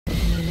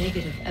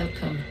negative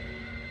outcome.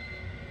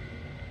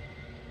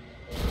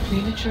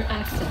 Premature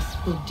access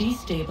will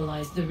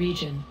destabilize the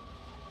region.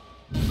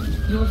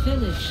 Your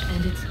village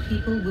and its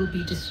people will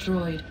be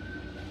destroyed.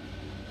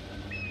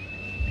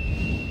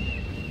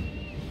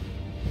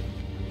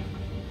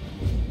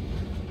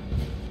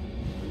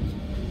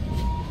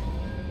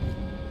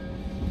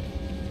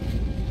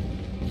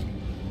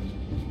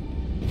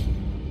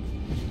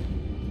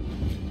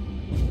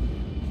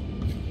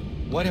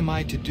 What am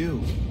I to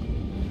do?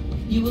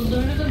 You will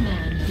learn of a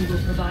man who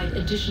will provide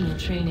additional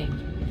training.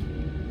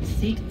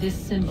 Seek this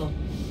symbol.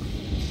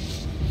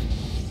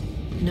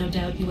 No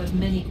doubt you have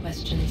many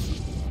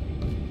questions.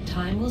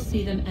 Time will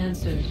see them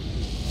answered.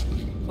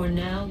 For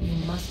now, you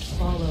must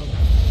follow.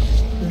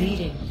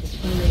 Leading is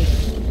for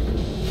later.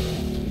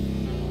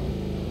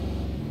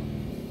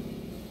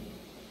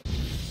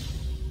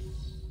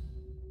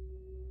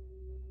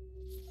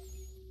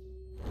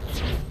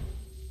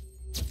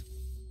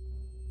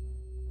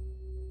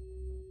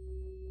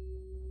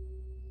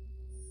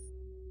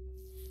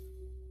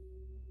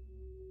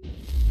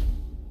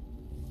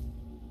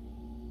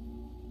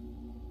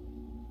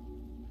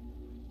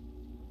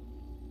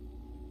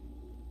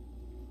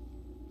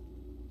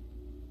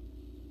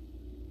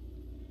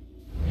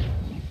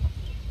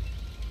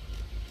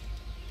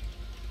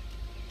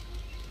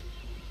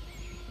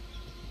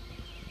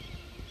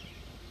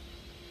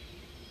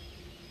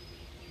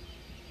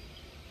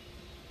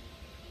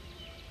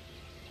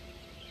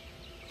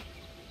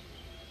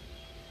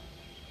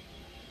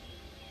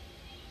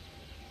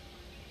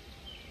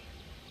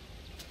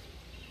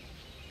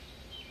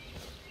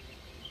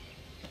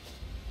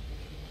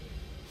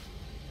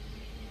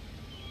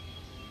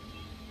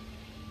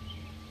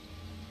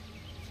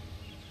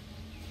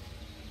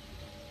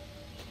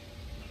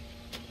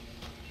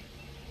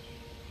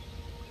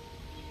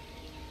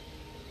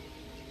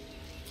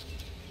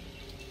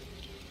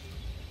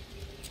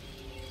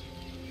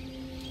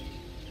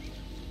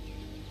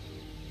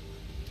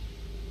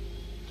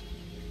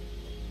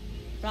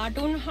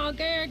 Radun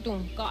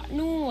hagerdun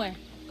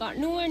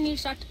Gatnue ni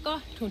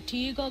satka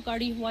tutiga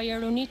gari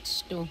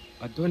wayarunitstu.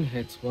 Adun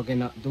hets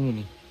wagena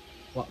duni.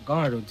 Wat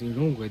garu di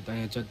rungwe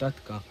daya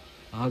jadatka.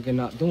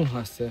 Agena dun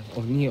hase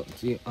onio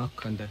di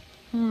akande.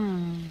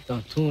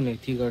 Da tune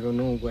tigaro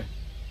nungwe.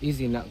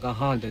 Izi na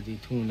gahanda di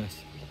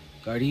tunes.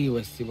 Gari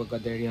wesi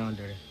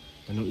wagaderiandere.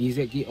 Tanu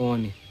ize gi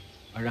oni.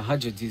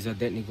 Arahajo di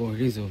zadetni go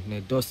rizu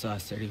ne dosa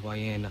seri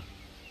wayena.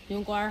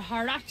 Yungar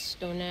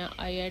haratsto ne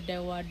ayede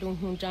wadun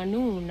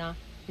hunjanuna.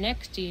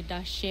 Nexti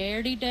da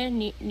sheri de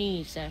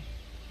nise.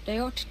 De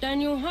ot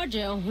danu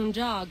haje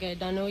hunjage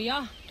danu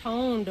ya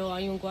taundo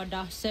ayungwa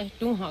da se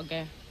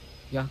dunhage.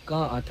 Ya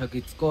ka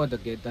atakitskoda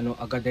danu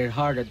agader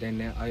harda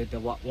dene ayede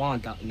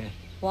wanda ne.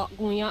 Wat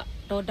gunya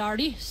do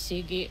dari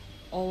sigi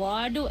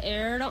owadu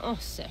era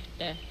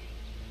osete.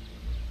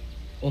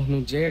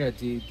 Ohnu jera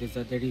di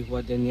desaderi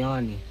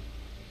huadeniani.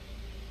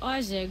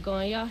 Aze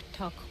gonya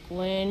tak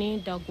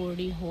gweni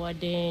daguri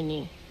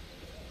huadeni.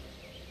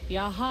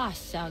 Ya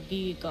hasa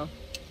giga.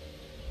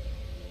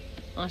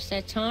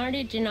 Ase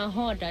tari jina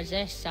hoda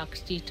ze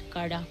sakstit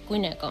kada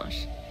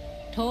kunekans.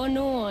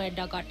 Tonu e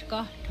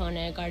dagatka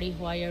tone gari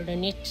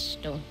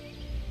huayernitsto.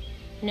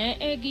 Ne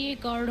egi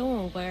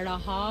garun gwera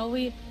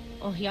hawi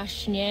o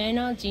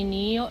yashnena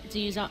zinio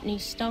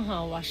zizatnista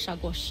hawa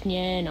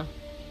shagoshnena.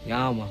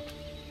 Yama.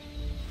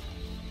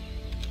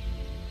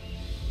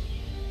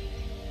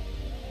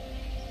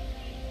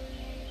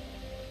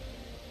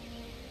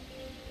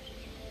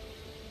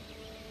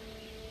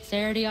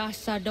 Seria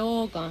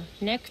sadoga,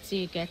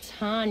 nekti gets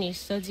hani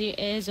suzi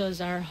ezos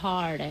are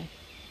harde.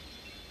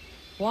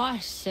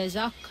 Was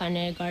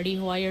sezakane gari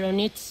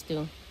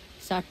huayronitstu,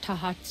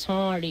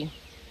 satahatsori.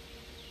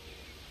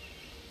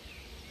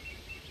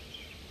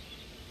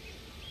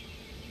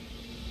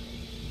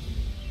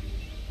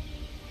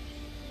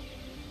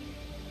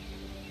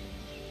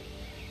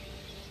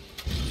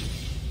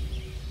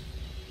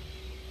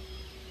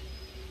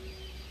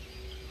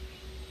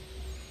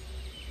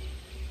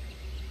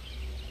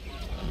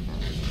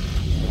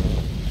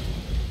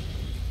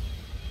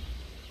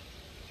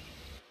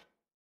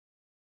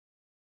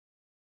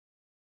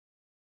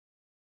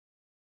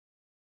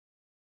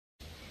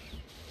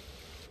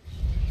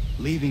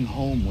 Leaving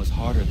home was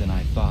harder than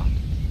I thought.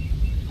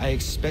 I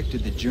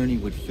expected the journey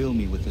would fill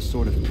me with a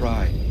sort of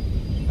pride,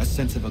 a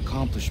sense of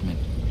accomplishment.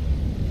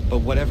 But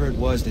whatever it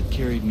was that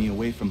carried me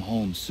away from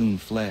home soon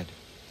fled,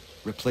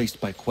 replaced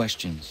by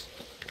questions,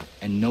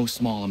 and no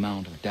small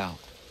amount of doubt.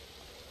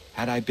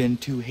 Had I been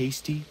too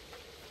hasty?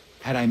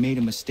 Had I made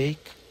a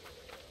mistake?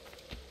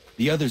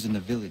 The others in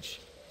the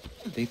village,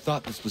 they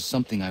thought this was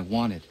something I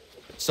wanted,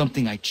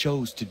 something I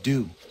chose to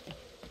do.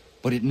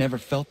 But it never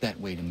felt that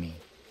way to me.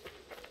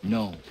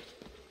 No.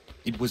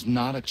 It was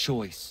not a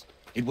choice.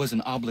 It was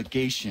an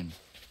obligation.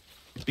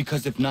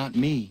 Because if not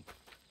me,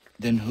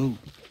 then who?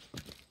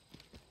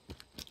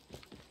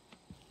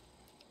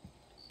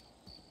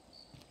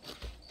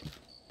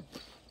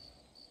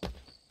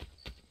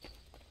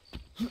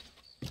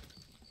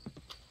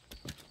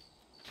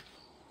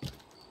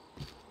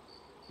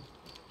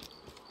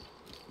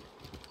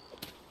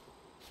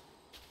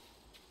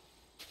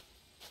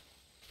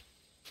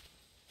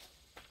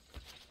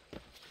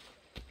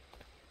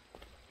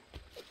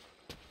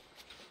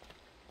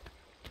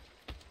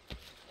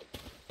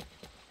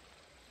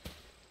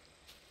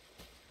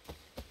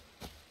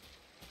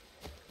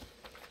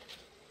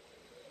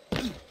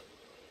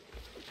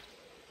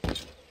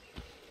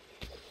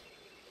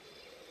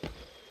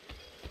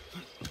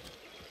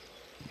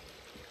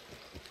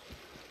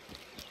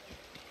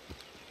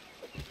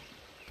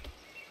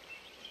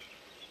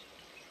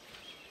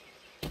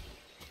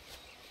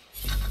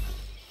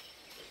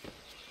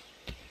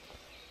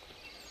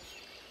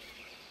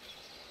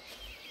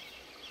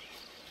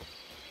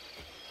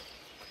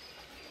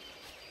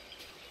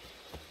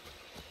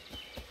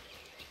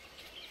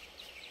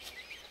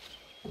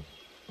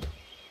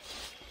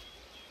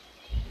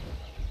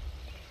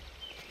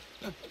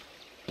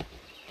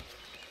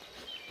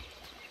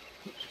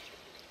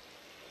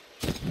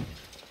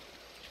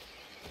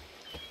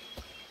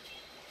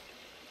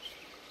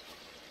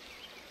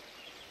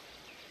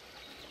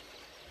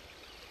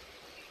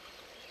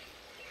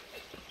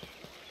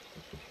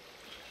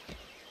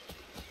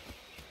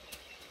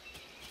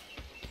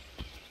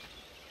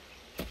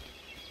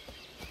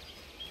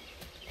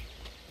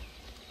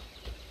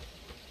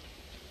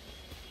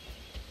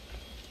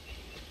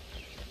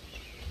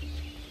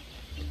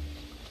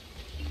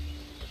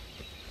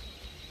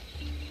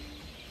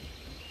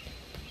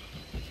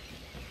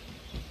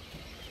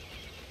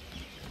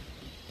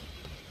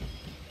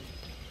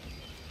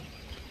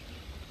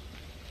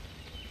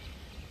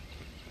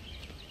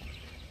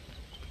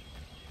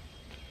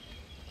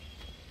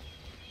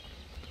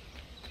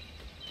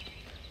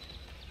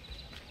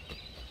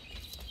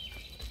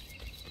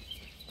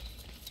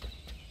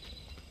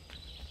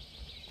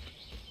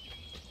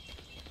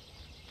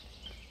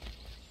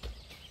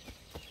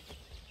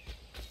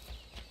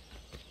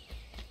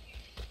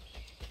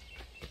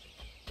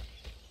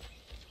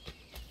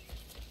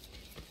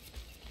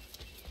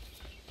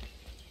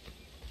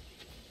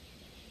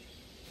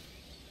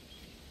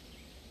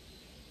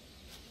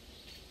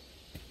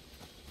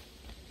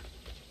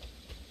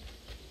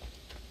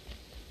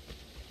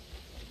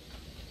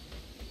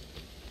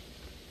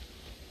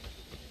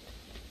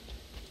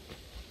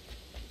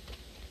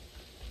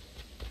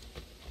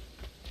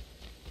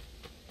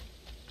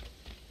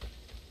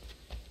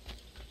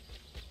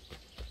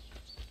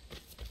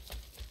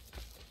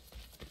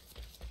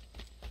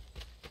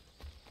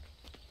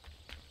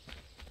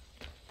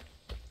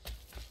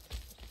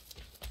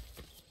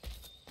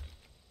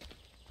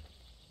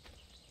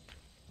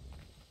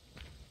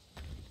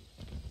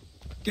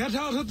 Get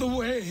out of the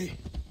way!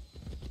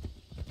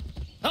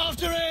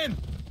 After him!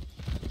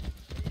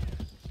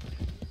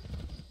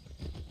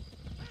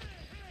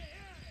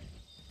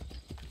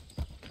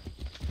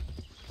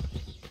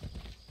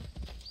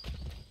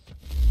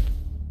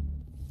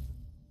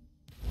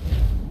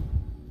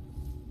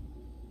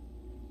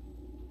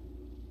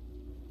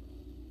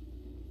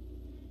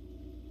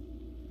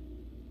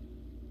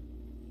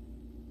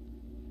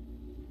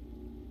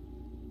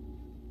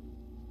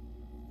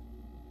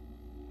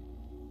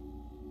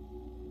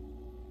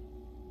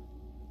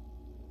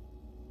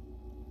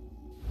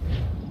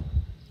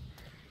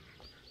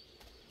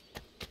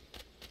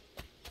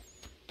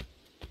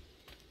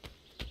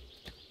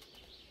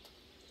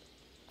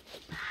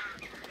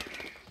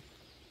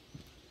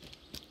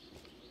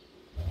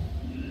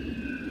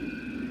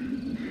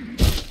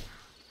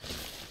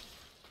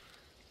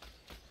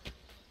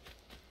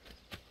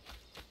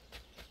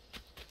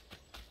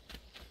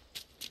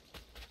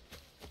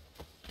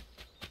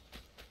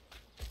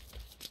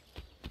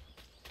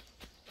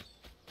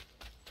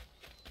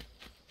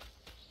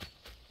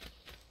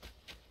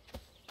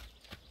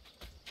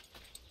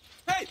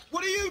 Hey,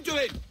 what are you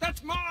doing?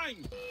 That's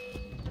mine!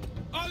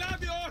 I'll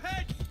have your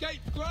head,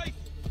 scapegrace!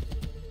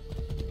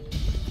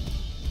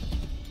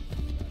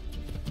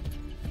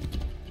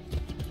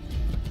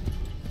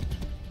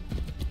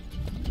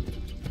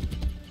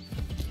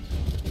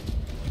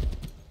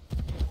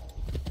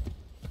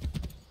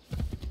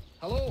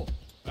 Hello.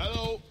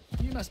 Hello.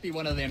 You must be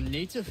one of them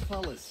native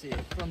fellas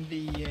from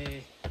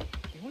the,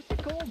 what's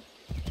it called?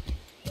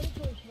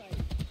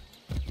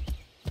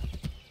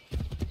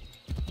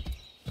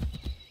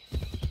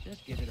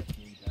 Just give it a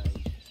few days.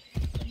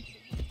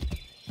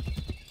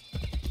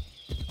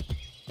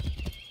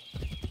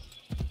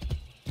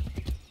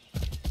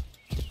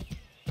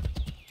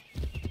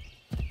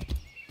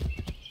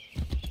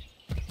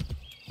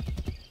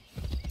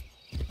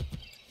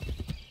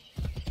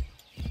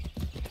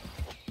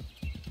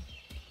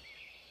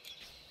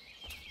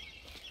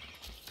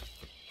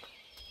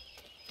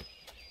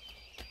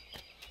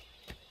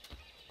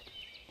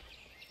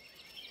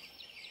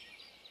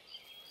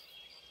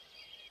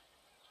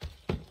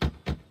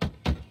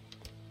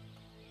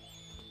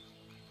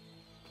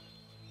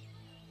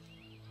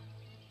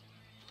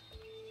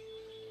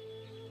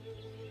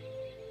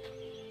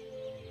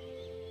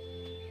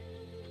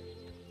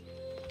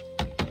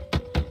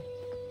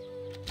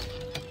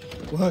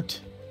 What?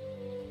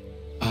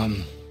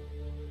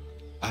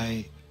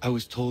 I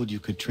was told you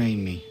could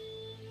train me.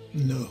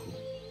 No.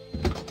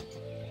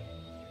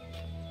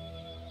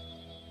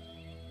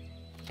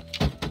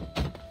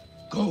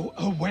 Go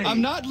away!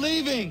 I'm not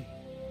leaving!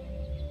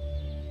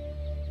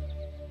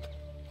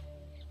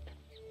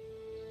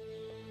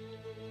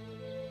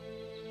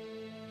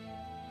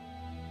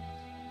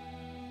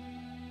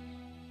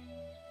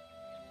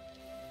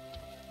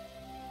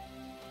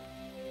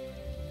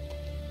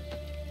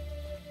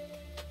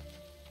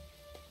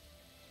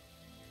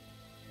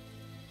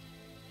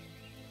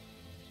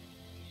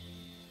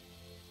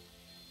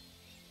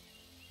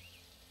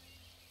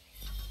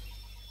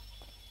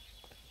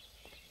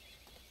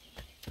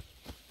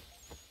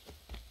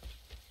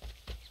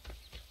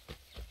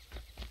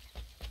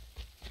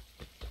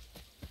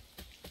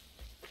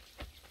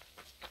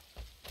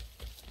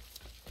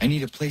 I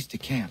need a place to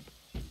camp.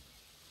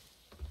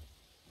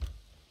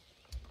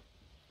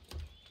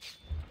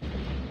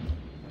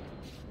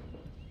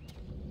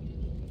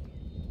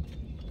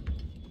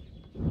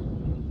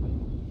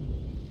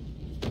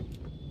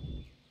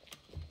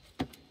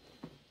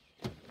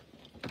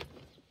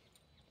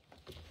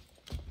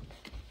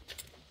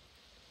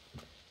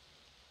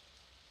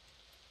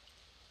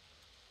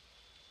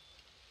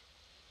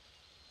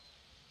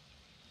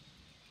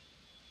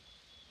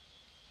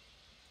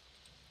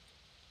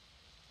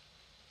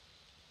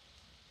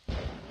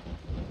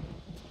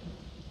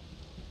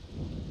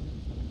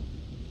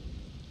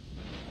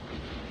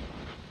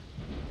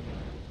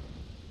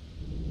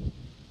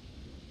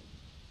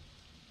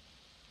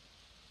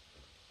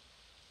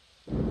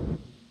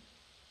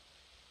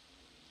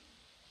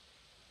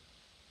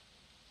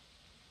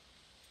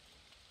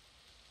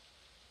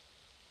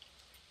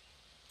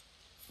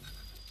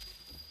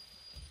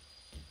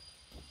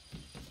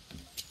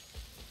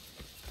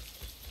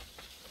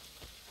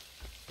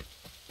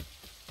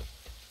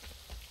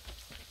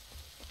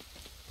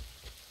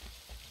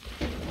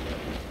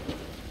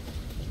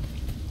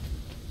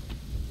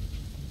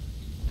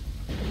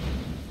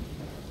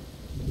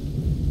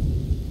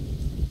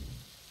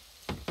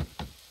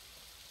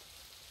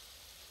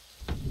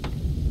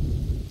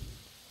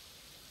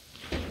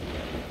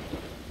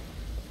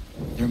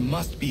 There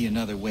must be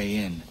another way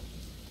in.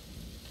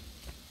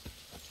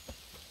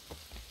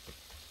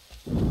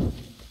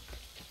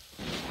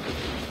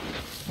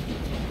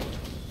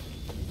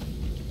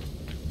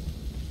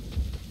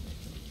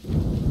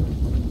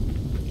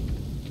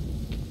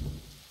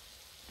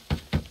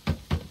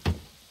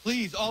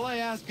 Please, all I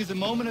ask is a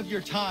moment of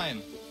your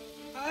time.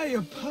 I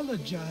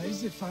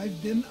apologize if I've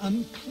been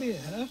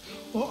unclear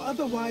or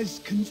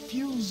otherwise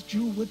confused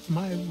you with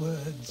my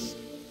words.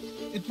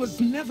 It was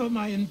never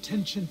my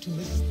intention to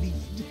mislead,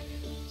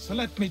 so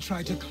let me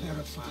try to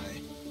clarify.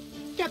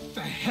 Get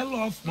the hell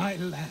off my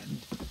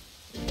land.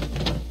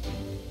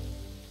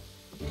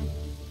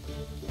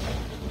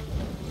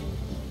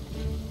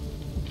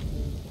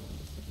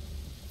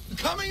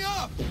 Coming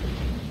up!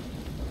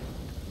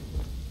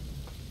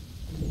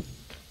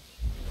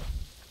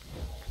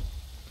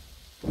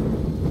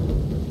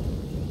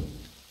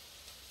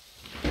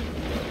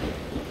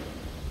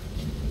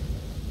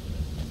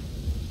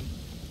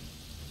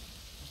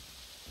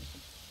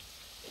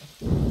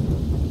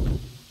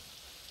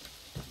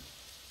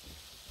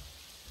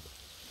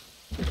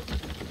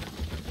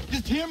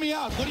 Just hear me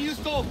out. What are you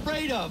so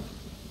afraid of?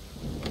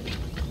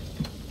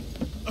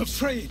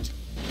 Afraid?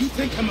 You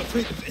think I'm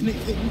afraid of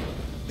anything?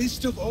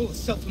 Least of all a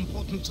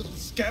self-important little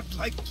scab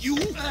like you?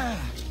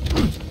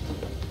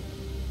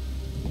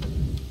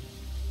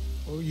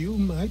 Or you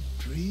might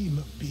dream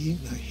of being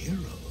a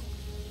hero,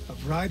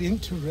 of riding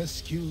to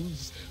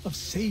rescues, of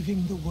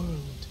saving the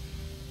world.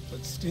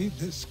 But stay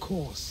this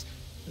course,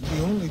 and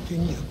the only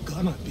thing you're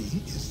gonna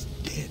be is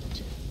dead.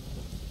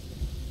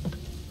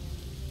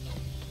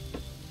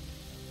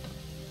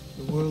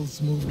 The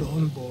world's moved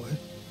on, boy.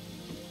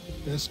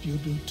 Best you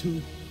do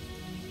too.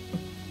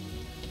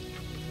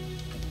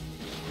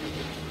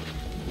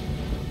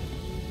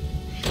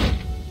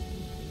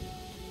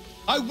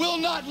 I will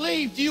not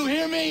leave, do you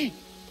hear me?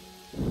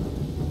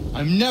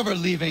 I'm never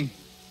leaving.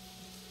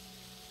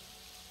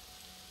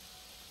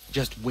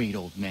 Just wait,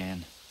 old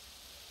man.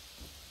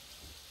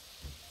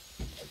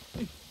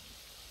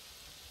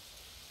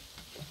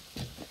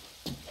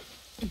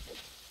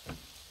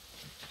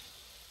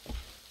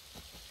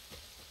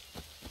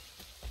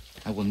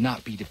 I will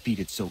not be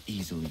defeated so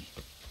easily.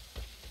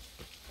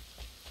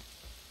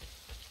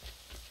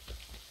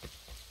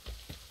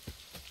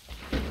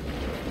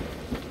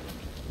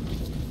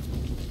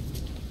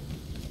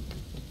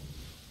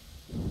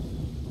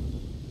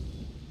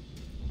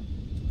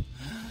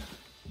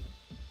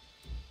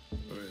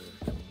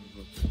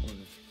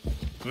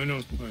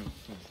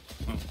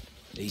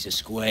 These are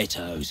square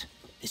toes.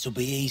 This'll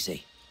be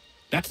easy.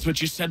 That's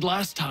what you said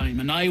last time,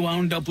 and I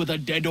wound up with a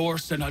dead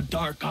horse and a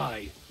dark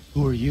eye.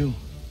 Who are you?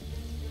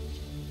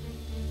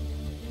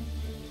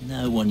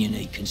 No one you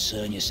need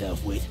concern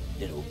yourself with,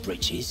 little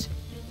britches.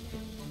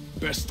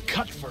 Best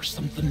cut for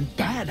something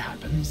bad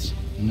happens.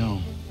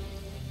 No.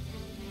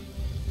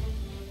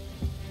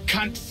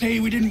 Can't say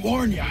we didn't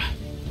warn ya.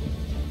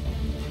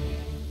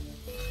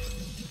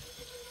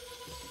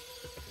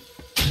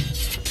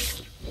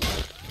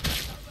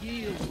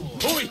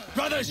 Oi,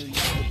 brothers!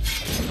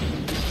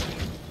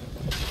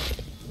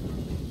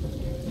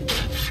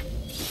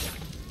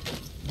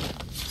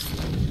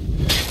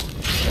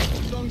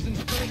 Songs and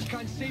spells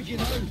can't save you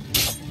now.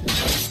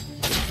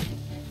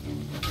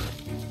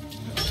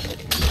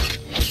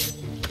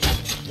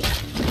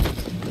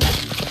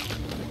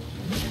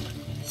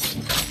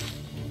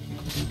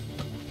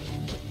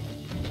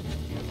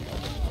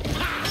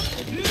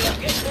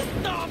 Look at the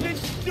starving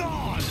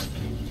stars!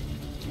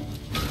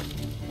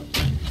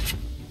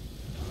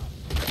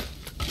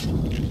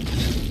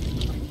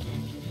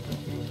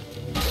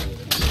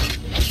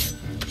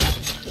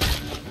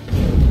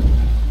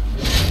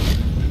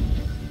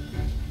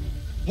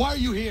 Why are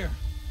you here?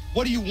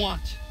 What do you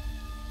want?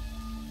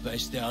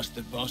 Best ask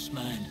the boss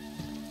man.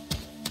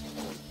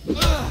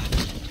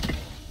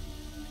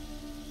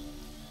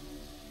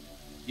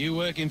 You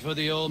working for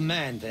the old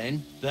man,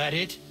 then? That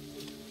it?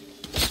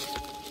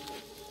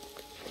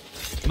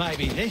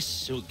 Maybe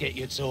this'll get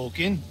you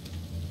talking.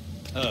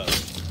 Oh.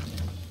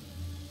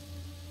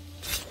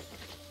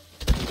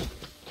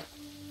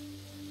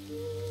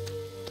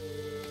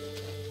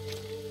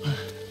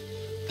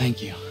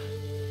 Thank you.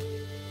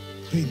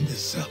 Clean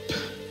this up.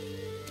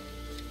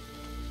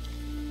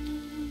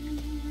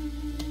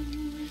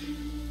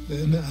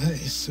 Then I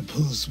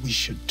suppose we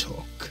should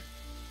talk.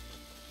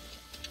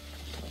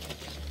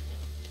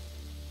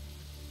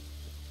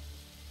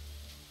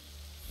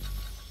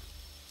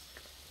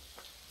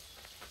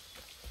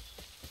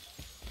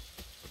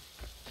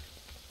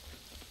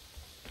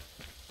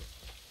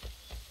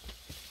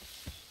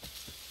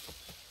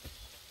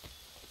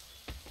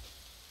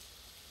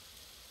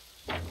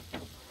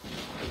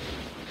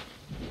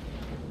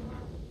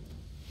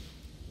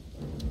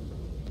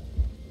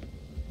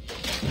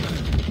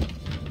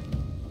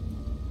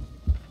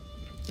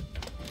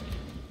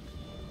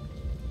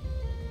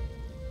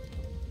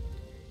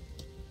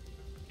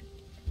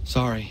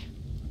 Sorry.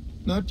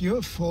 Not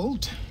your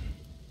fault.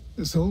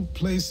 This whole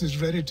place is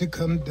ready to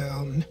come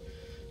down.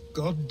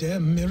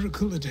 Goddamn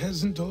miracle it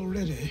hasn't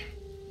already.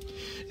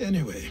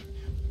 Anyway,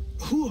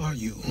 who are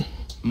you?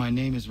 My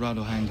name is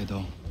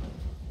Radohangado.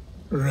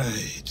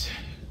 Right.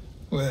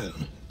 Well,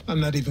 I'm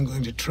not even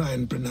going to try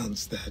and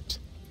pronounce that.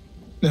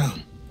 Now,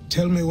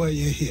 tell me why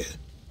you're here.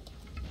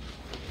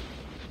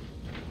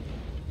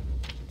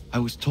 I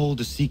was told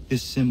to seek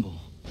this symbol.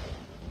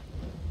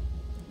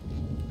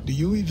 Do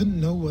you even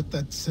know what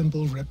that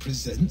symbol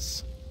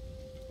represents?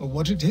 Or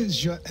what it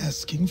is you're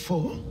asking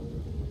for?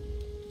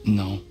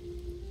 No.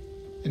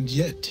 And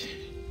yet,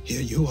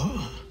 here you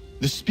are.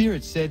 The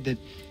spirit said that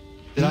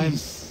I'm...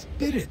 These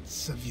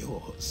spirits of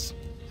yours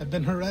have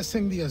been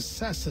harassing the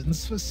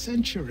assassins for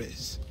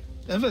centuries.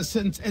 Ever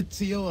since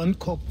Ezio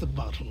uncorked the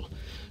bottle.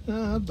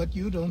 But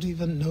you don't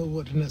even know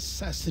what an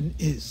assassin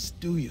is,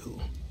 do you?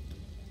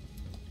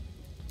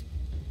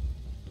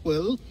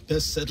 Well,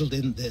 best settled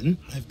in then.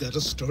 I've got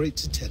a story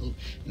to tell,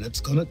 and it's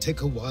gonna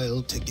take a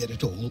while to get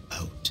it all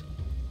out.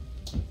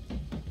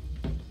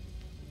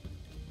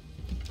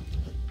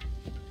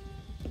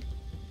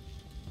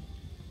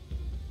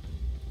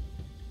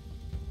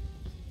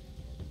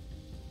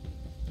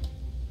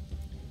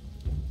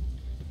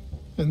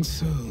 And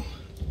so,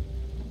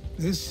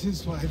 this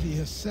is why the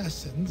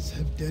Assassins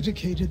have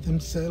dedicated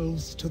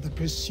themselves to the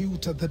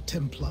pursuit of the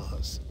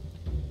Templars.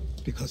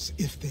 Because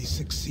if they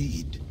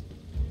succeed,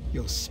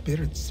 your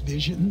spirit's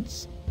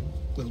visions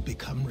will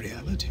become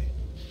reality.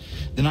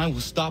 Then I will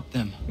stop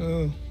them.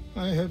 Oh,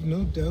 I have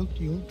no doubt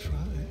you'll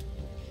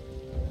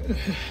try.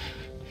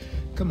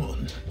 Come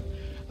on,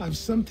 I've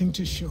something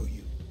to show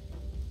you.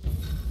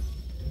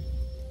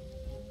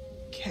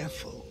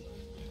 Careful.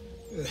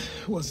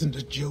 Wasn't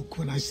a joke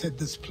when I said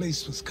this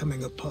place was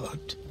coming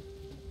apart.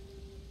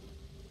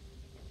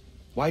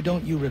 Why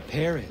don't you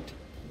repair it?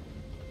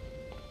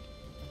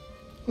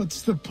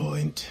 What's the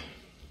point?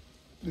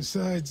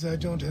 Besides, I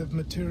don't have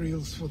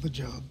materials for the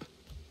job.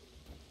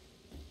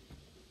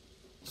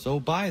 So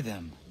buy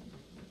them.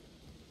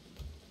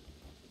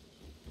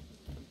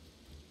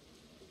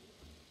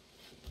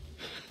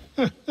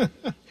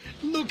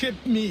 Look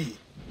at me.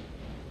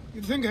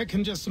 You think I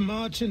can just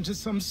march into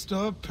some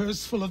store,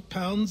 purse full of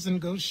pounds,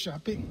 and go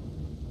shopping?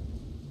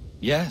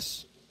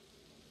 Yes.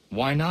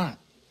 Why not?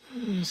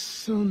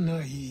 So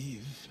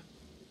naive.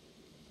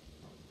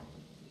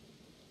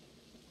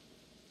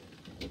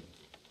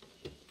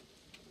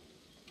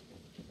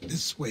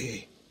 This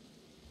way.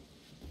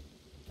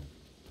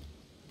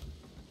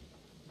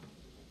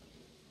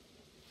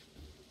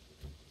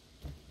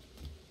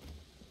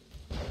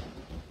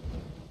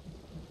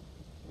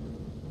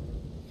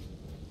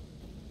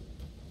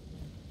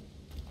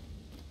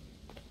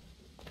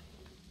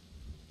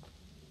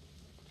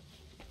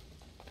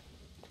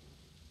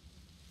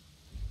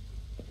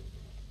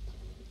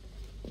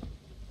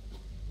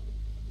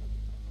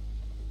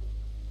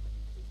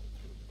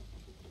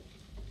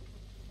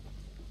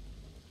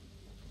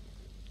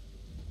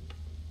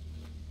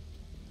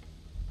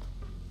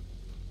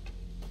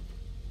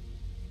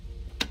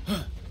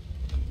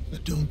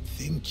 Don't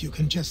think you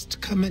can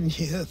just come in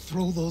here,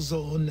 throw those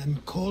on,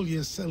 and call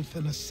yourself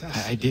an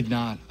assassin. I did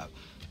not.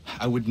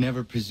 I would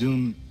never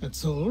presume...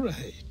 That's all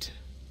right.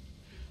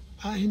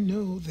 I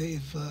know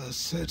they've a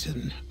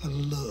certain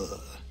allure.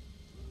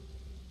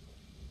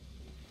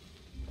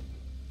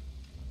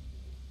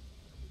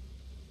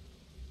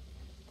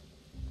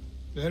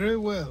 Very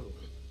well.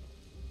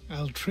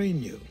 I'll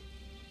train you.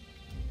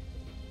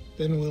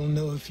 Then we'll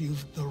know if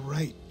you've the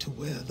right to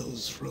wear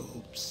those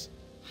robes.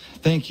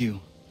 Thank you.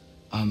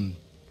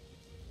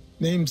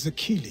 Name's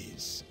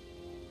Achilles.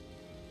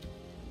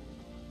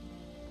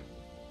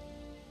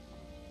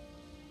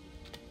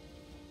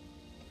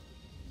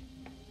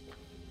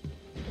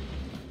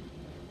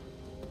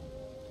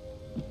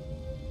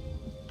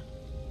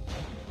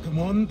 Come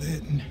on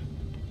then.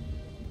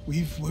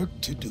 We've work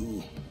to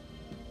do.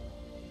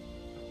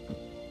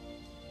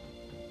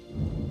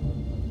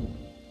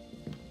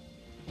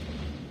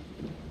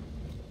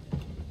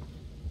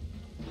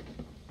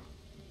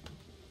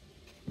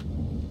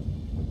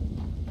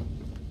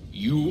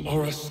 You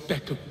are a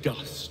speck of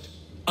dust,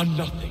 a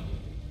nothing.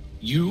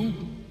 You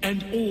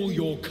and all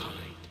your kind.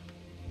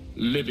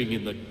 Living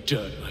in the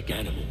dirt like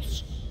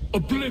animals,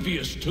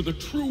 oblivious to the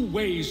true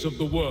ways of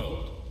the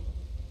world.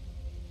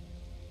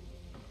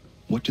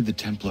 What do the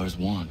Templars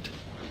want?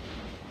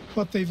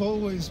 What they've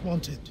always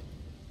wanted.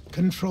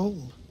 Control.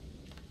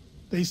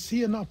 They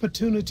see an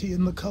opportunity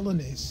in the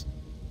colonies.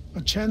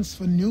 A chance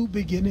for new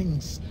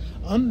beginnings,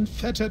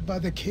 unfettered by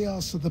the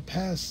chaos of the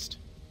past.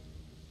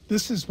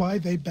 This is why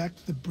they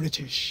backed the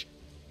British.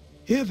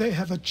 Here they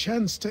have a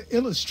chance to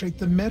illustrate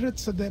the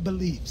merits of their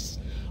beliefs.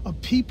 A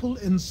people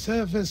in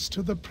service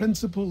to the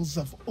principles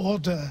of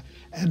order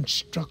and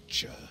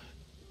structure.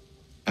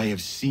 I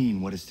have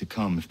seen what is to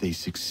come if they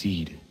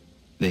succeed.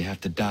 They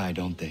have to die,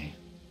 don't they?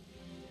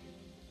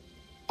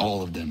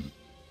 All of them.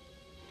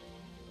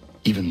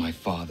 Even my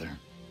father.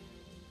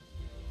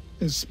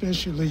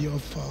 Especially your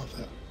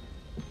father.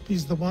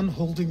 He's the one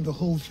holding the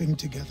whole thing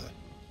together.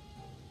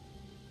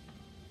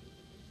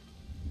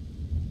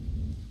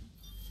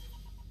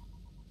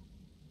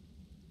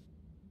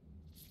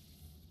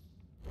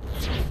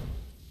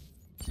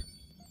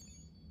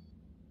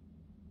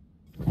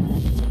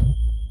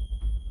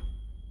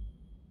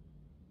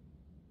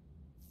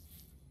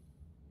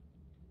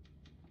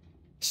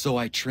 So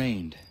I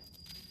trained.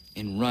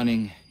 In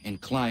running, in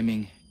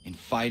climbing, in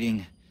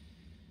fighting,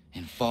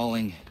 in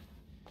falling.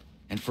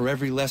 And for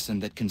every lesson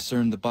that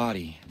concerned the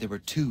body, there were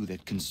two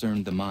that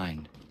concerned the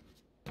mind.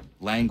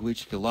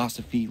 Language,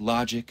 philosophy,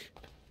 logic,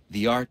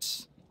 the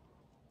arts.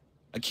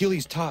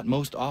 Achilles taught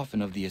most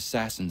often of the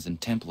Assassins and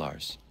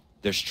Templars.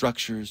 Their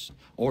structures,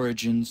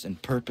 origins,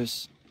 and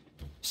purpose.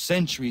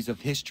 Centuries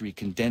of history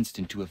condensed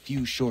into a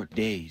few short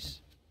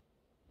days.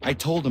 I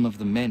told him of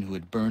the men who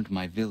had burned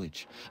my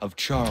village, of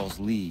Charles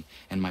Lee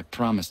and my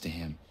promise to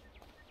him.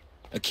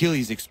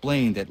 Achilles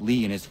explained that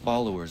Lee and his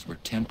followers were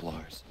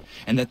Templars,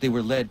 and that they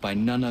were led by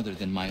none other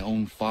than my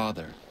own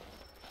father.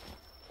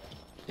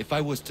 If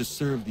I was to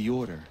serve the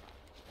order,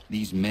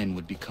 these men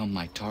would become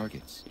my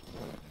targets.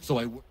 So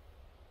I...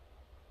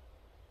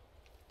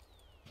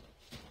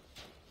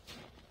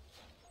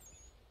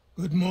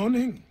 Good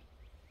morning.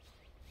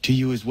 To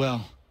you as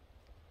well.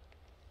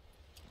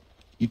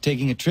 You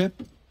taking a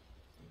trip?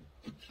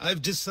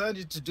 I've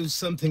decided to do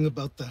something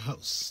about the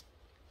house,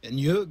 and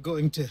you're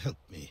going to help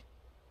me.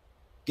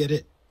 Get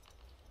it?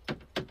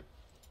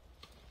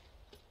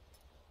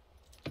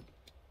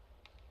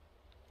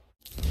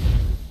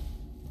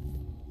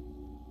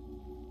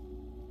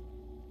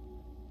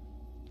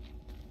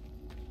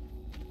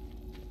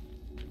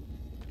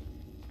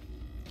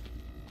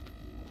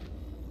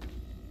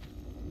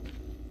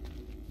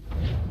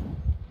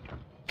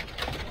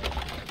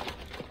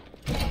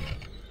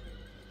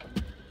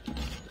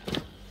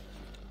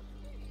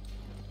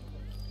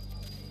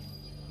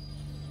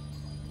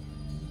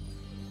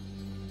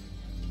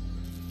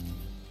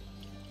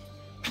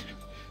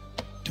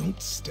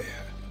 Don't stare.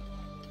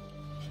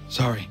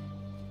 Sorry.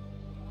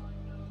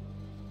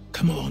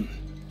 Come on.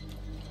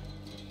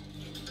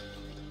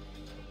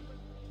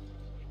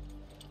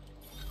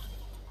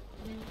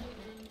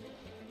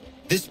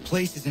 This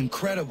place is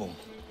incredible.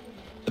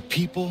 The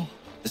people,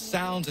 the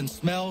sounds and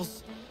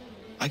smells.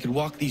 I could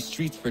walk these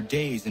streets for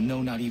days and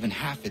know not even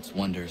half its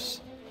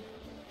wonders.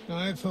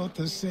 I thought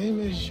the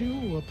same as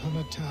you upon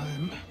a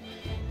time.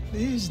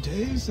 These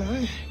days,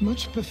 I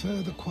much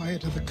prefer the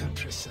quiet of the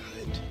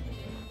countryside.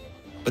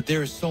 But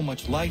there is so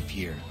much life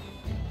here.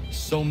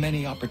 So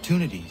many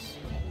opportunities.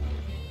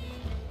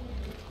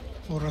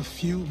 For a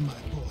few, my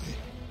boy.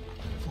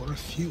 For a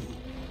few.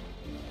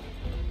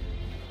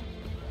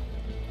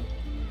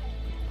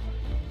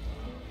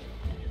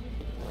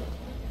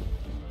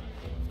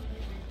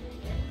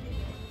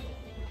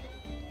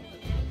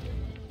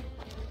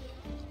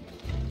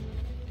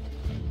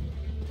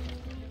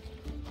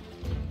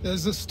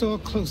 There's a store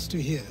close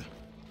to here.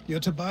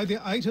 You're to buy the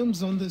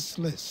items on this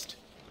list.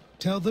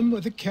 Tell them where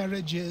the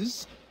carriage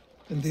is,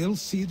 and they'll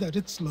see that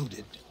it's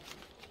loaded.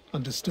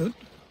 Understood?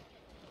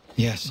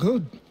 Yes.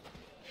 Good.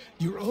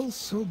 You're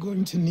also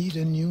going to need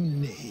a new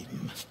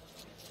name.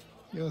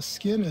 Your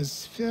skin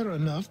is fair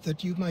enough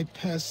that you might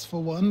pass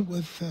for one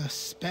with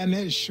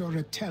Spanish or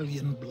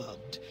Italian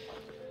blood.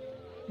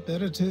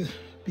 Better to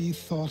be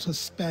thought a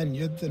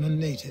Spaniard than a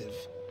native.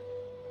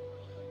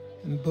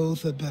 And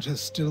both are better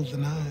still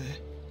than I.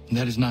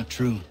 That is not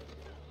true.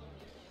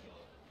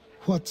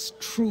 What's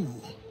true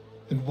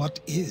and what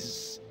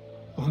is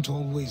aren't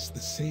always the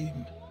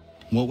same.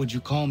 What would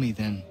you call me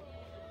then?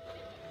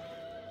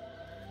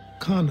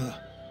 Kana.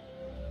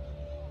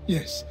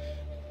 Yes,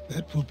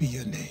 that will be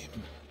your name.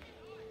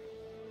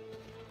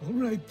 All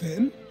right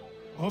then,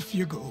 off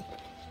you go.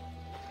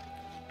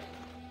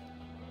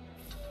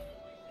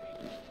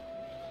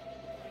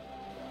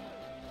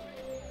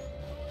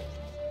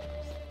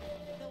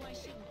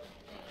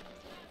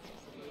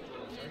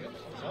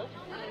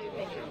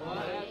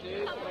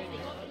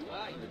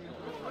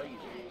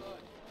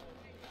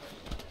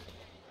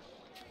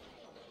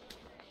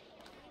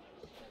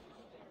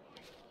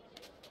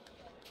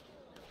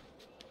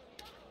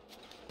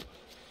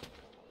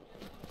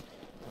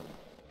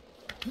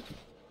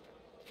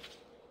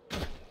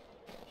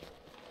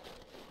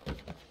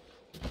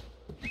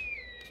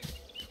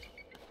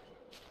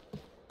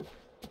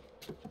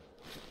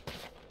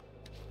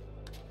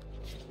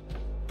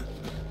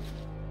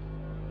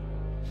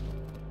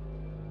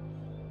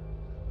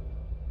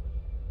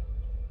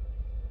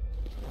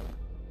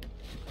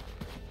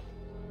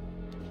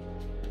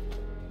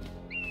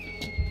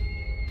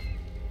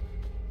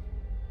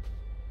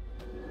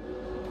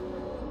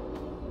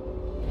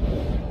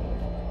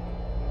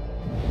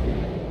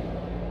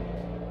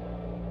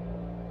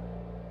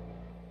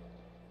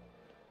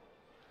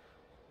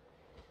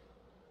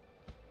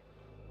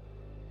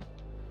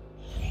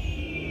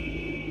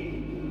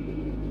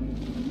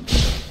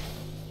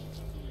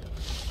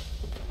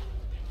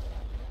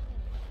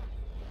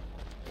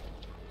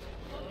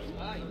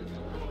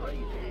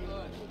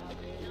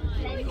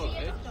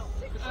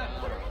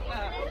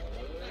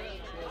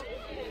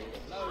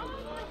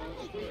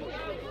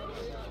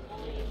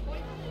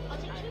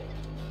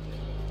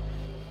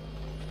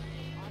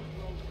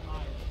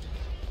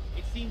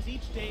 Seems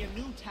each day a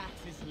new tax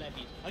is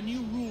levied, a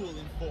new rule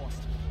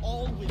enforced,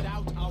 all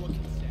without our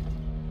consent.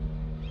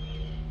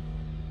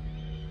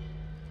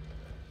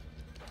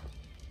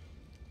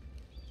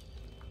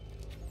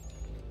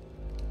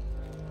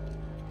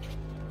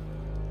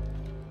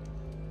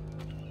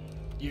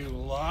 You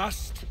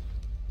lost?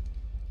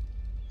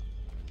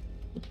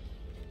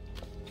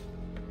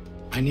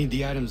 I need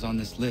the items on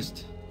this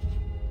list.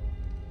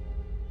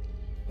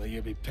 Will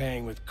you be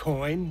paying with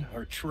coin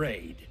or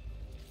trade?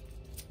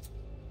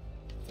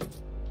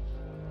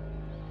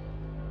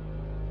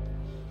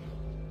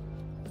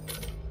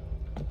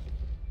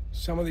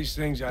 Some of these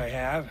things I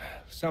have,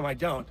 some I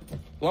don't.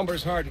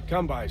 Lumber's hard to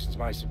come by since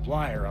my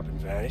supplier up and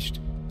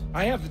vanished.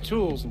 I have the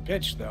tools and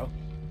pitch, though.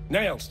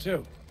 Nails,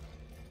 too.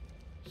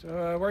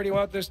 So, where do you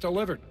want this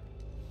delivered?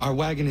 Our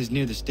wagon is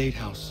near the State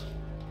House.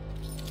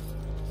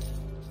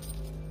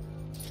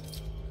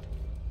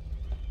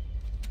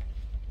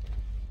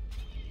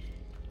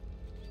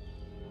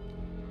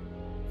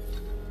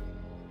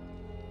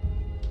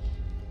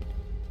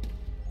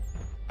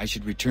 I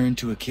should return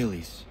to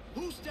Achilles.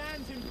 Who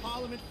stands in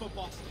Parliament for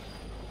Boston?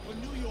 For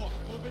New York?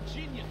 For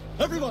Virginia?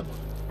 Everyone!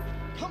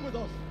 Come with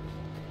us!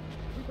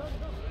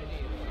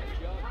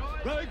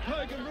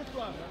 Ragtag and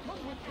riffraff, come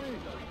with me!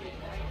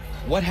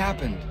 What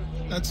happened?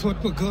 That's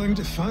what we're going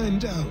to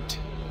find out.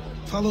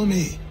 Follow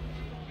me.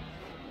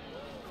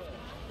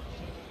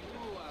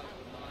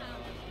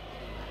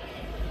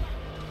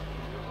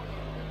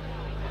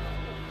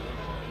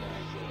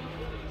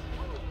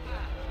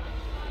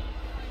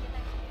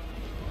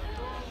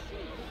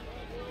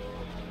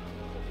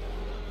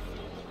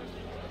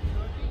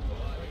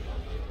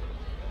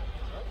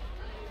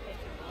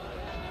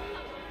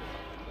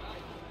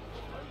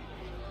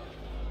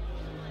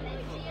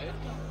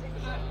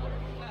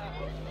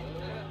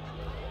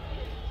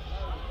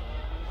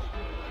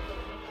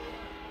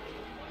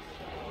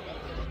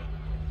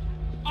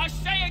 I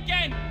say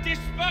again,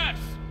 disperse!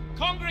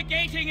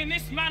 Congregating in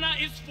this manner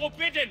is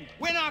forbidden!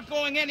 We're not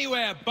going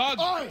anywhere, Bug!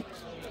 Oi!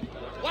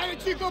 Why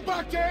don't you go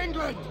back to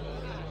England?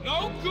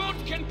 No good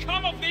can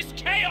come of this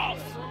chaos!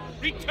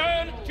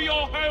 Return to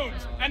your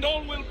homes, and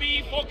all will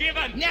be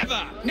forgiven!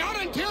 Never! Not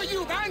until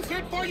you've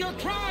answered for your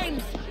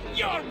crimes!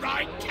 You're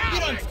right, coward! You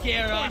don't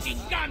scare us!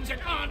 Pointing guns at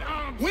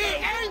unarmed We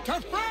ain't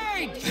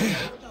afraid!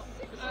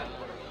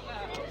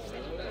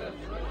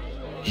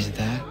 Is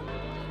that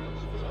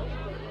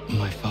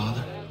my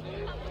father?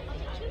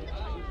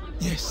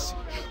 Yes,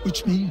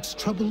 which means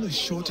trouble is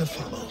sure to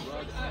follow.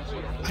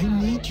 I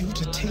need you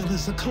to tail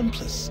his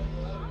accomplice.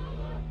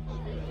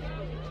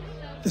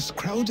 This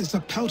crowd is a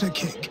powder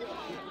keg.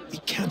 We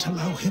can't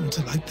allow him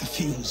to light the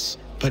fuse.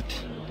 But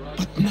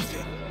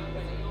nothing.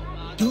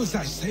 Do as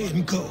I say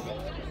and go.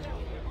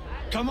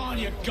 Come on,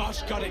 you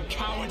gosh-gutted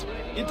coward!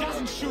 It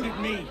doesn't shoot at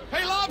me!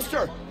 Hey,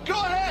 Lobster! Go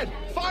ahead!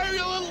 Fire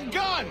your little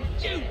gun!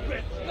 You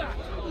bet that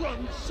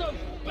run so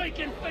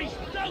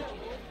bacon-faced out!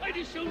 I'd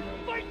as soon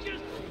fight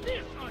just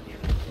this on you!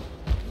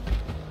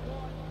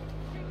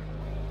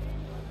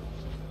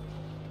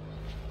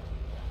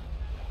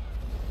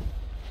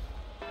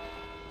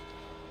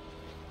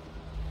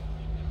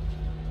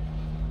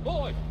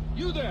 Boy,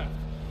 you there!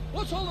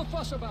 What's all the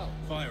fuss about?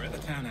 Fire at the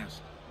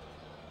townhouse.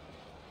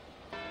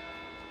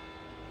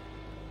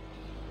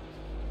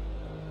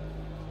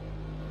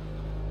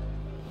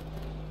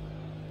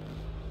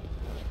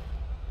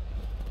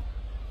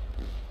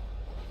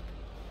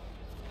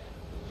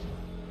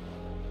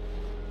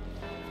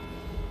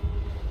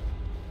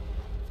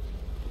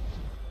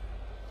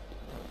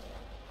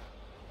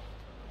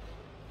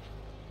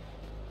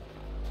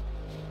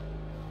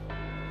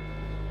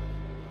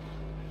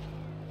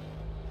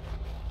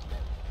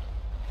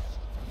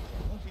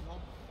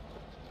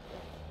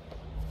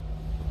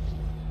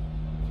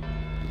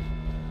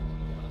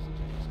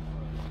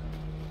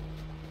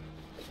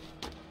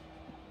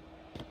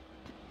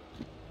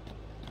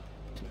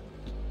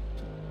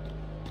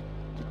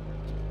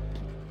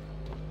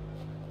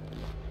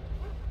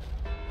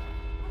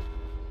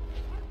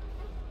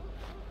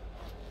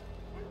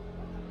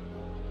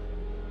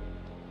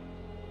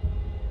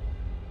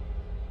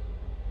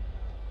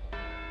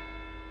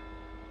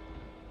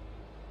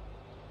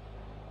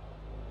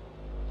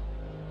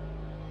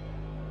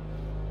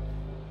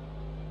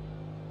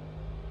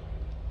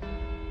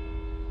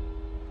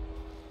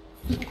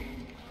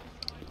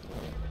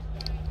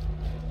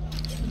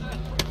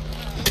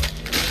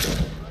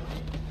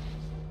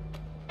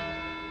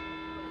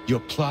 Your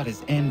plot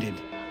is ended.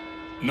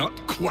 Not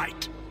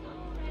quite.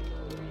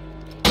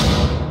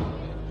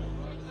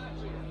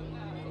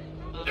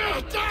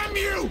 Oh, damn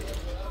you!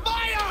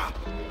 Fire!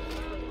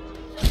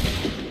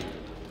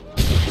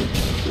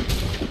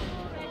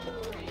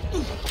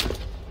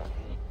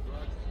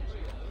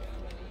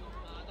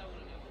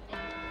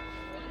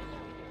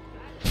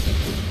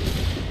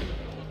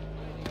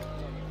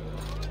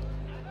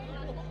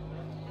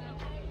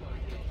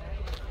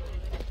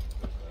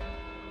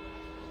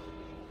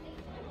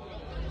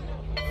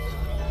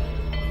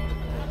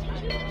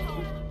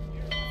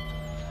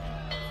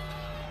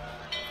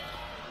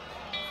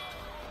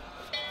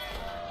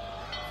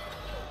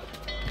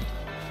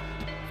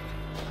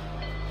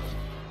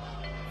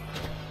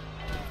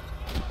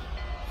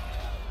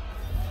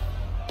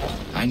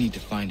 I need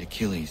to find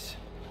Achilles.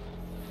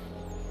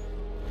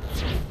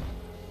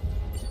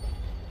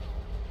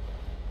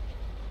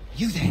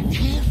 You there?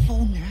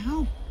 Careful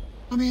now.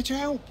 I'm here to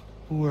help.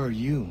 Who are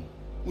you?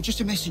 Well, just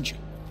a messenger.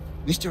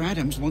 Mr.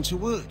 Adams wants a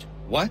word.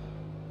 What?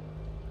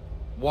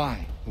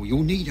 Why? Well,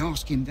 you'll need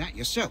ask him that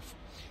yourself.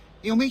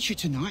 He'll meet you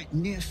tonight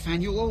near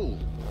Faneuil Hall.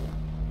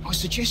 I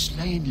suggest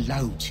laying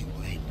low till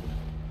then.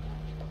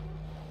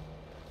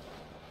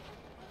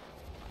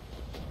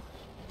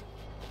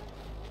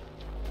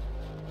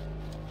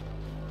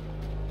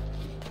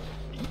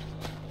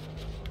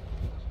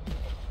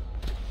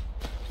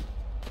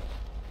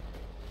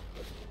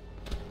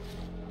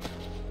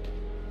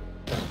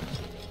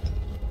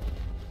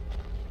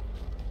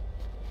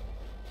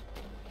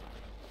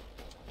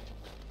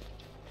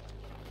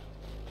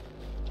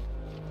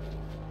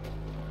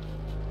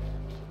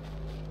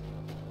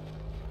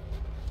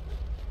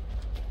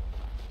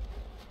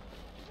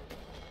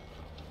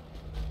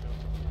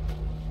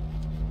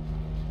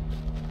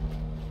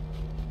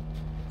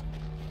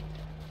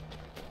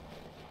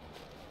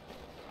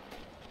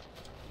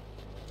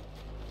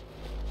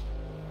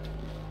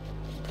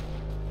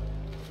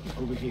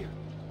 Over here.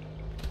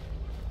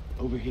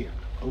 Over here.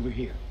 Over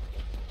here.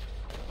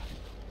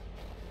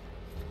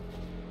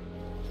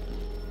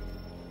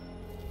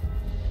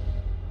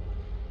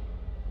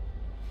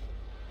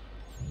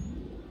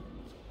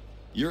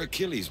 You're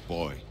Achilles'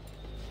 boy.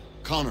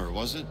 Connor,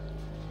 was it?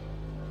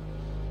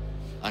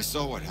 I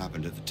saw what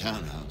happened at the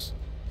townhouse.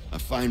 A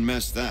fine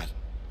mess, that.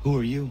 Who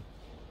are you?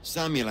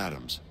 Samuel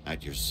Adams,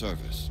 at your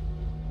service.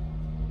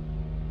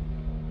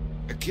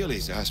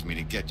 Achilles asked me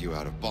to get you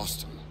out of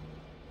Boston.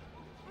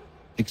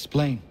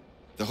 Explain.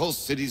 The whole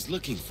city's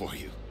looking for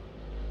you.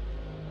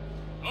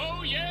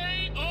 Oh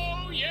yay,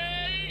 oh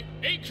yay!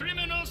 A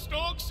criminal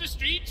stalks the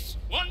streets,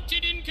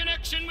 wanted in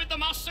connection with the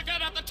massacre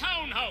at the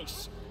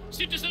townhouse.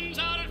 Citizens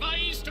are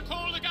advised to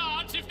call the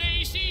guards if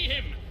they see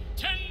him.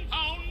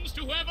 £10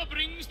 to whoever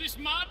brings this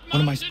madman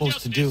What am I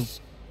supposed to do?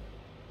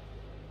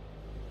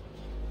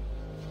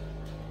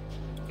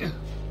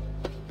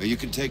 You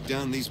can take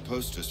down these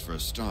posters for a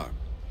start.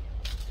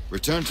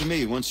 Return to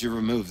me once you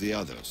remove the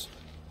others.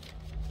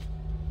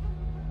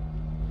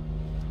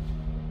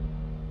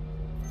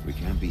 We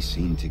can't be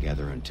seen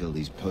together until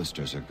these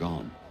posters are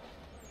gone.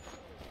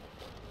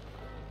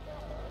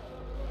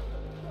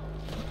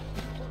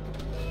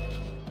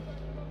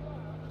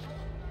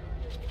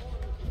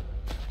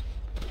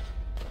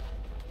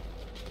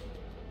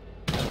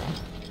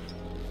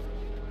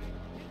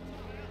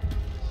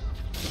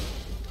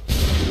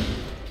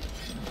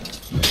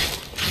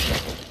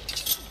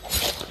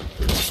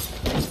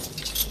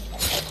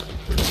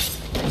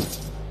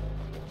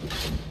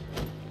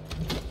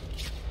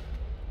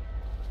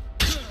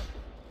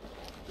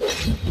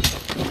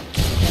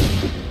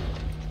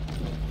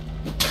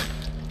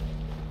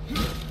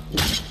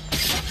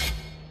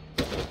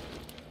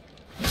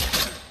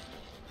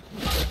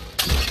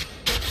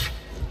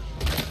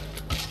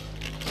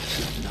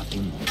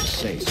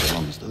 So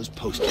long as those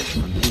posters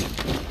remain.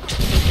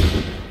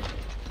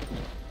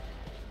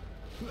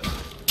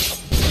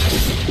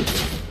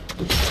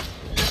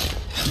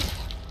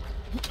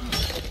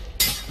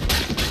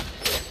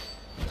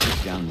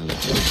 Take down those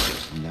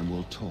posters and then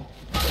we'll talk.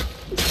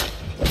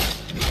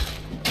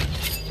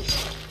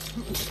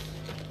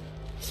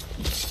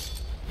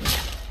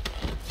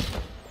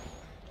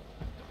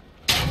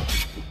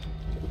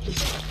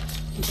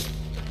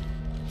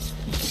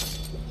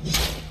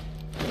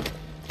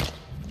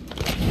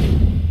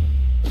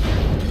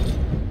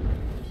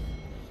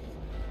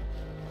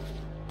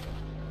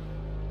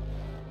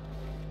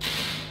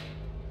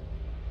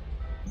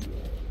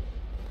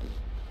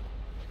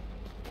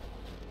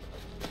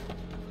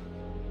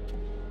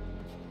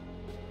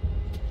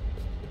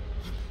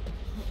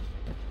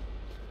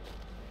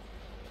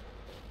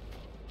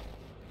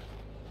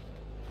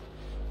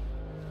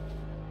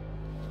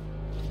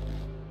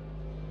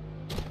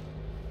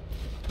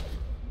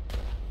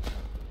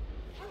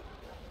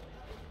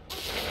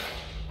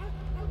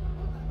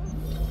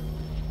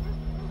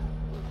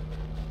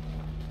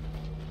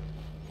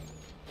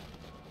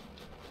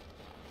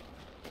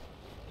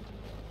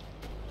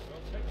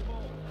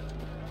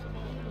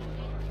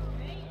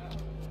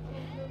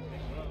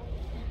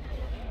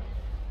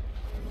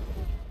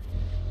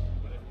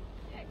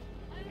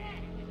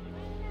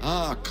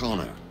 Ah,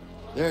 Connor.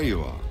 There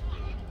you are.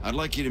 I'd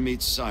like you to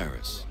meet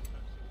Cyrus.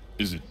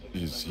 Is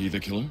he the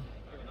killer?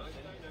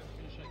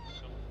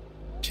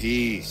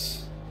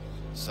 Tease.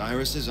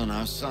 Cyrus is on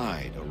our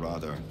side, or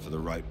rather, for the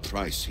right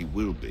price, he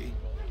will be.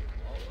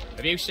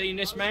 Have you seen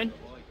this man?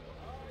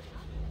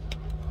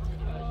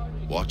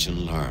 Watch and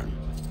learn.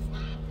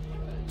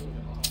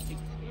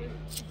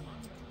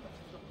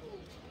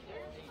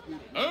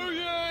 Oh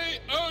yay,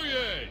 oh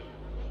yay!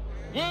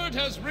 Word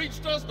has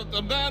reached us that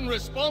the man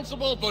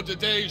responsible for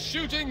today's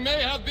shooting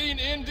may have been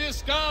in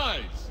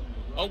disguise.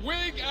 A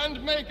wig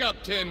and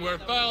makeup tin were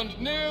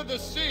found near the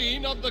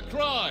scene of the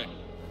crime.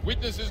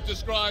 Witnesses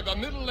describe a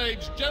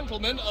middle-aged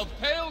gentleman of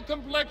pale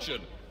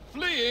complexion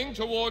fleeing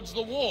towards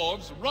the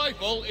wharves,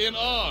 rifle in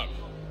arm.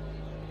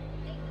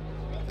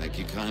 Thank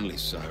you kindly,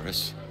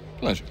 Cyrus.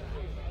 Pleasure.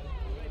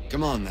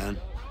 Come on, then.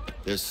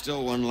 There's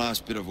still one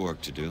last bit of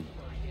work to do.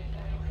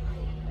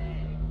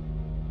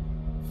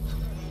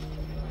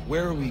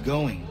 Where are we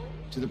going?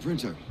 To the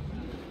printer.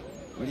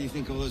 Where do you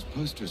think all those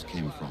posters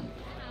came from?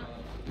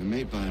 They're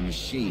made by a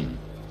machine.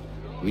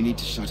 We need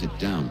to shut it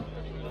down.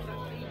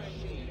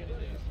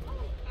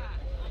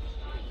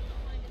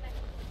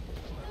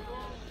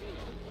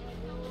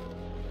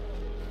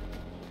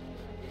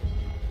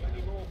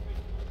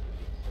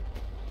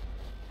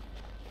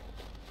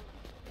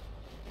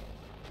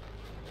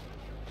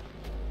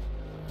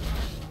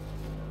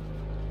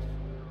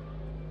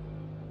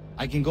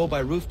 I can go by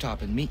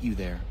rooftop and meet you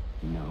there.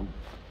 No.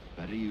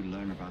 Better you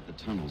learn about the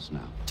tunnels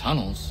now.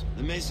 Tunnels?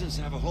 The Masons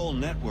have a whole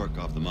network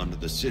of them under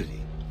the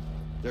city.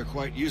 They're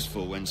quite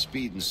useful when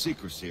speed and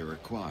secrecy are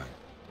required.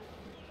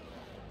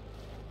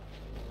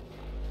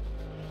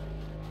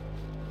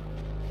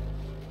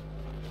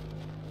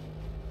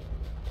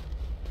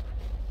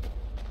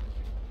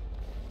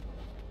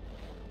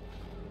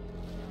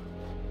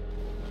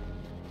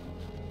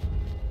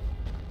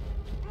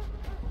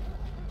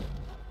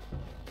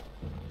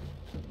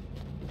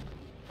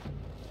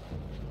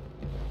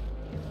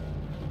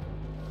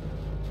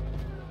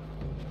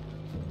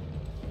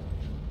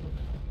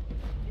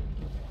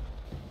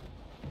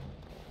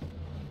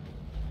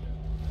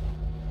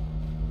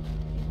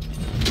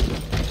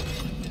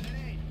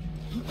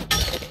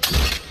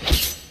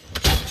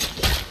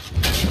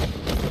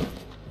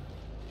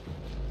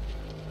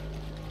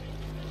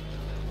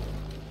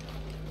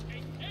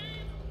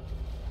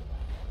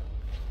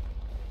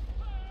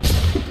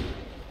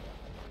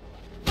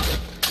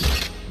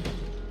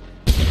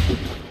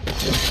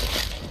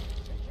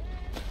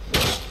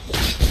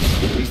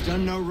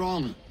 done no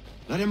wrong.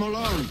 Let him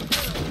alone.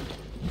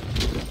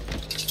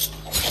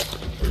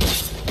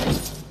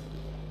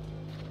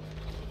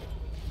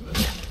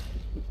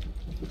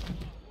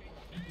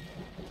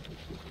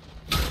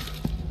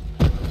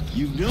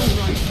 You've no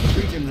right to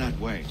treat him that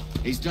way.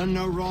 He's done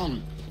no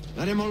wrong.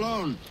 Let him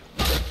alone.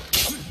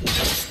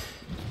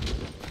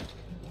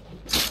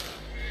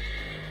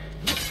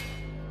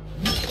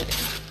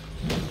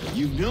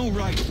 You've no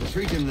right to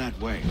treat him that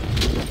way.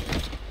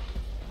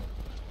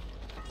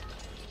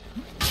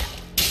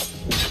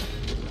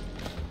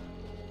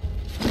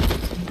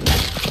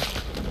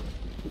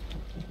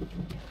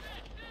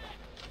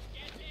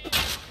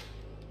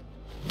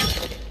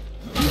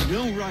 You've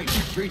no right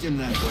to treat him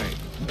that way.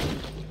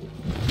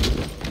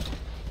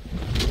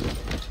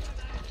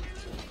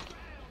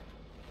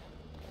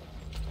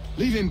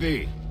 Leave him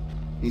be.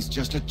 He's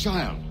just a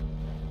child.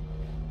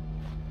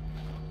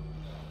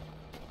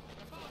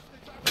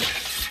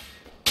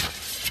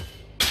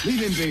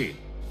 Leave him be.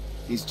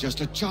 He's just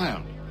a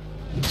child.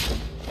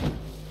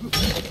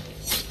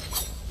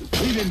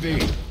 Leave him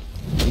be.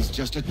 He's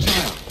just a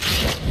child.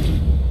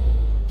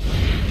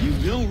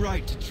 You've no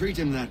right to treat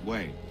him that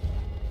way.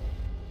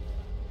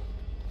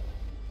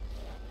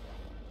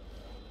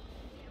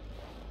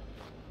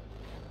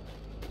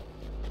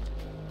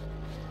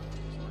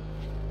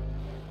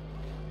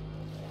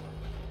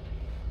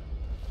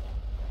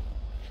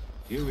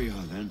 Here we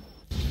are, then.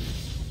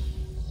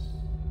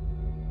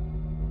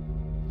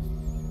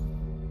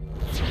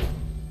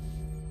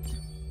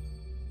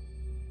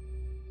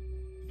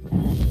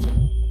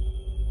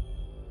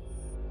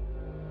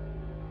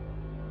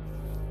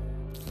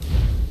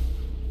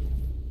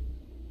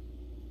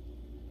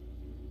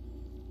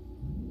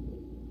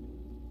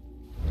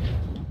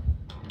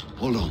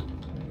 Hold on.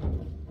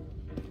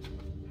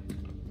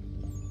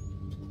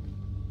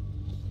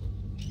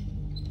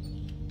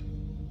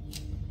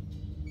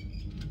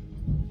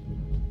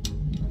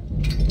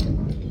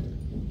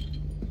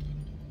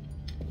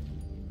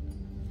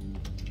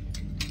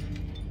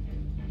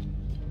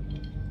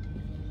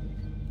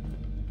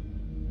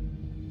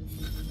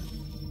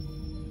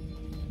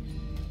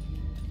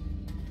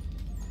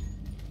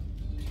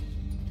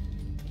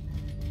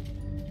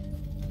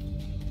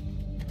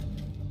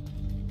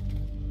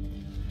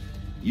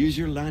 Use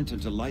your lantern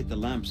to light the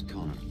lamps,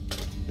 Connor.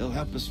 They'll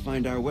help us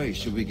find our way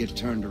should we get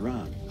turned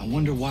around. I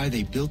wonder why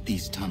they built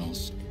these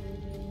tunnels.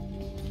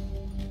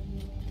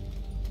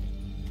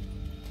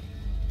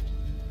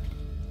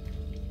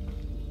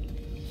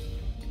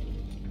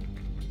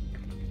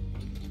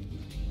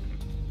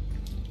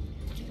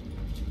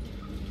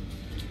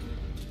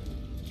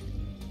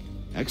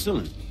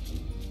 Excellent.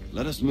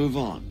 Let us move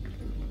on.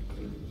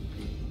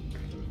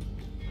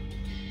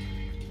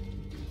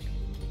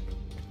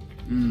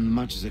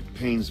 Much as it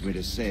pains me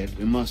to say it,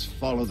 we must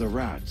follow the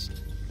rats,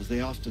 as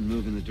they often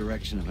move in the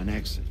direction of an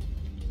exit.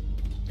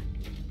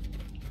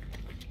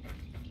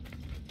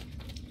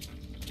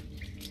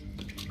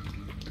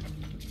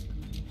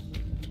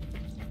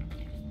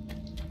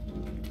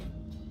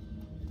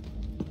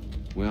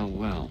 Well,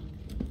 well.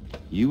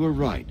 You were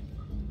right.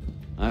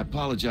 I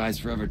apologize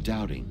for ever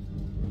doubting.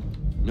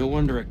 No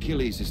wonder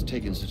Achilles has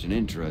taken such an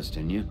interest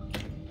in you.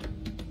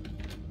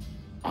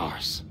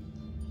 Arse.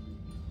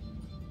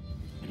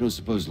 I don't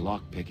suppose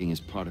lockpicking is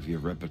part of your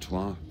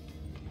repertoire?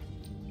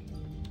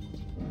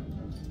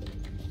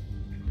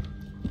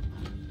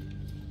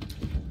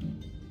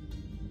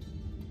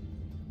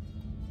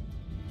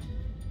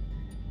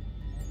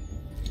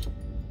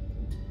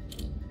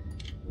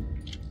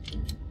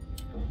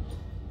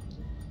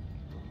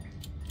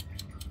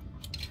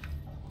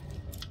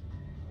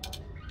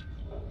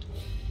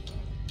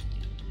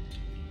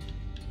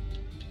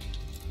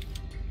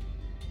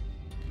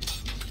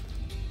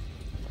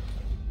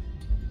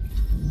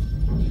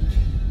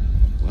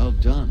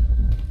 Done.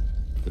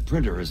 The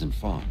printer isn't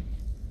far.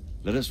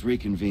 Let us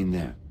reconvene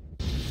there.